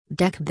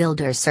Deck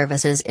Builder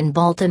Services in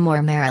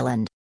Baltimore,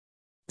 Maryland.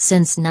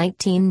 Since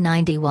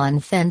 1991,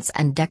 Fence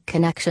and Deck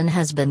Connection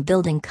has been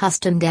building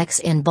custom decks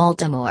in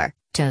Baltimore,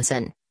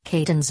 Towson,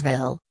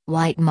 Catonsville,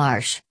 White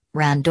Marsh,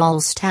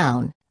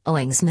 Randallstown,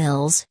 Owings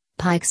Mills,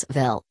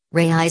 Pikesville,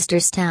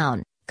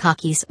 Reisterstown,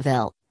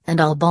 Cockeysville,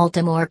 and all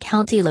Baltimore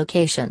County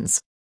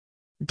locations.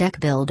 Deck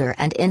Builder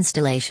and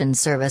Installation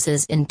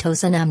Services in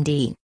Towson,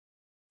 MD.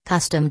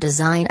 Custom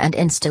design and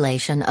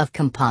installation of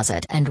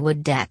composite and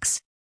wood decks.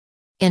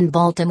 In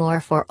Baltimore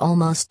for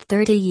almost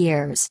 30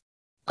 years.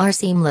 Our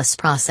seamless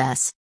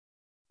process.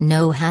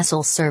 No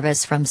hassle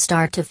service from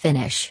start to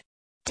finish.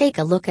 Take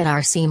a look at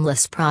our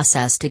seamless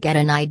process to get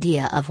an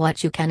idea of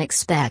what you can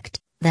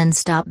expect, then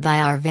stop by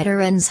our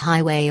Veterans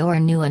Highway or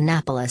New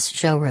Annapolis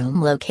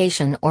showroom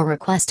location or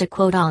request a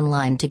quote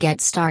online to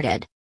get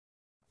started.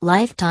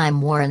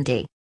 Lifetime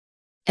warranty.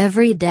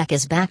 Every deck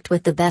is backed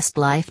with the best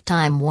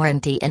lifetime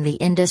warranty in the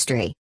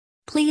industry.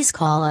 Please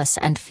call us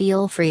and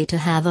feel free to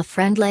have a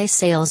friendly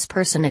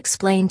salesperson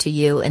explain to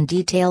you in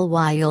detail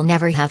why you'll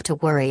never have to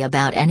worry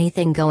about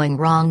anything going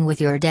wrong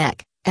with your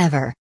deck,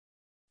 ever.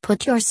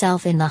 Put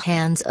yourself in the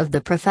hands of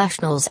the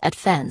professionals at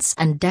Fence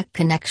and Deck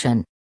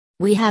Connection.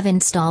 We have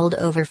installed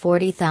over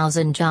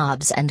 40,000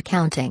 jobs and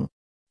counting.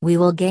 We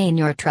will gain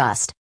your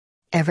trust.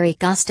 Every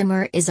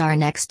customer is our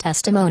next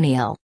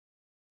testimonial.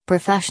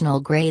 Professional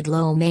grade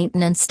low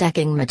maintenance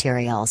decking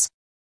materials.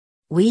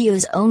 We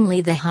use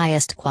only the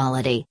highest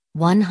quality,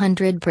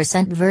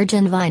 100%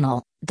 virgin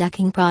vinyl,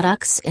 decking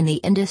products in the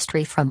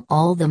industry from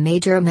all the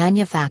major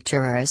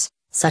manufacturers,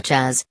 such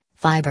as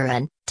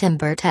Fiberon,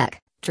 TimberTech,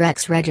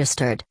 Drex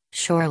Registered,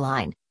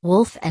 Shoreline,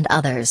 Wolf and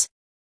others.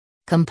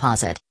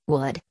 Composite,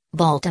 wood,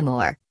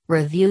 Baltimore,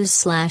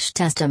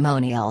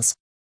 reviews/testimonials.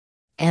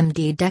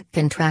 MD Deck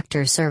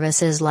Contractor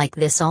Services like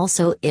this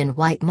also in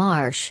White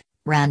Marsh,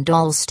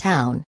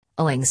 Randallstown,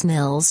 Owings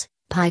Mills,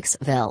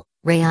 Pikesville,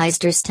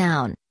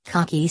 Reisterstown,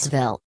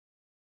 Cockeysville.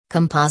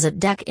 Composite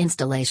deck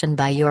installation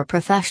by your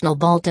professional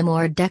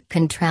Baltimore deck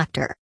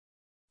contractor.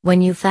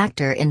 When you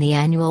factor in the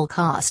annual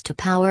cost to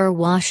power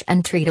wash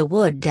and treat a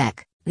wood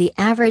deck, the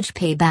average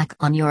payback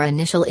on your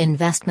initial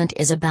investment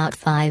is about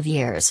 5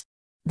 years.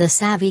 The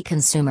savvy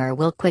consumer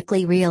will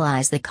quickly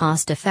realize the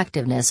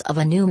cost-effectiveness of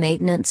a new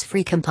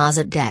maintenance-free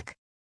composite deck.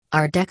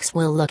 Our decks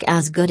will look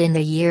as good in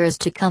the years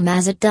to come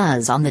as it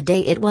does on the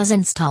day it was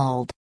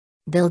installed.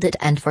 Build it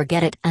and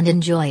forget it and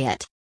enjoy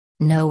it.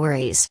 No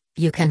worries,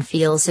 you can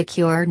feel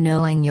secure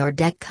knowing your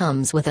deck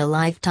comes with a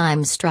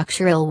lifetime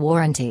structural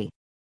warranty.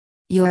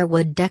 Your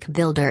wood deck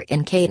builder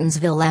in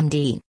Catonsville,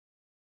 MD.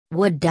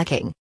 Wood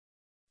decking.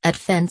 At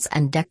Fence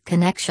and Deck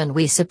Connection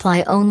we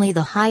supply only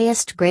the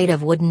highest grade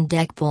of wooden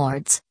deck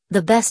boards,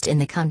 the best in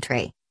the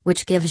country,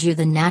 which gives you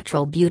the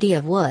natural beauty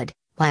of wood,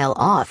 while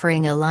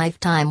offering a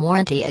lifetime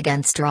warranty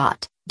against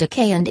rot,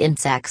 decay and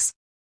insects.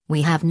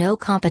 We have no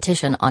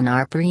competition on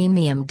our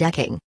premium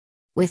decking.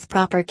 With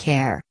proper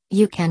care,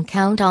 you can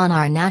count on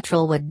our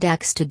natural wood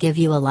decks to give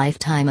you a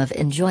lifetime of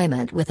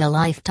enjoyment with a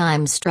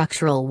lifetime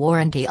structural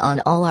warranty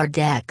on all our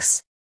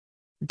decks.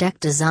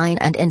 Deck Design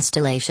and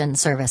Installation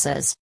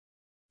Services.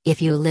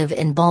 If you live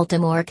in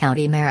Baltimore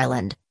County,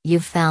 Maryland,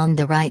 you've found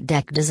the right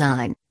deck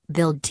design,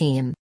 build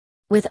team.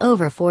 With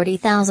over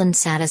 40,000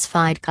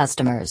 satisfied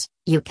customers,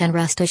 you can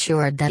rest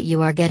assured that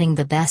you are getting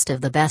the best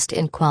of the best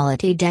in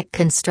quality deck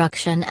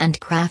construction and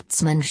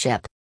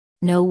craftsmanship.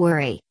 No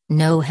worry,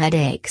 no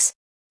headaches.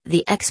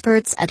 The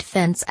experts at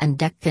Fence and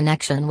Deck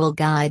Connection will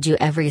guide you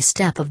every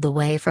step of the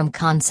way from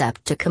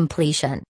concept to completion.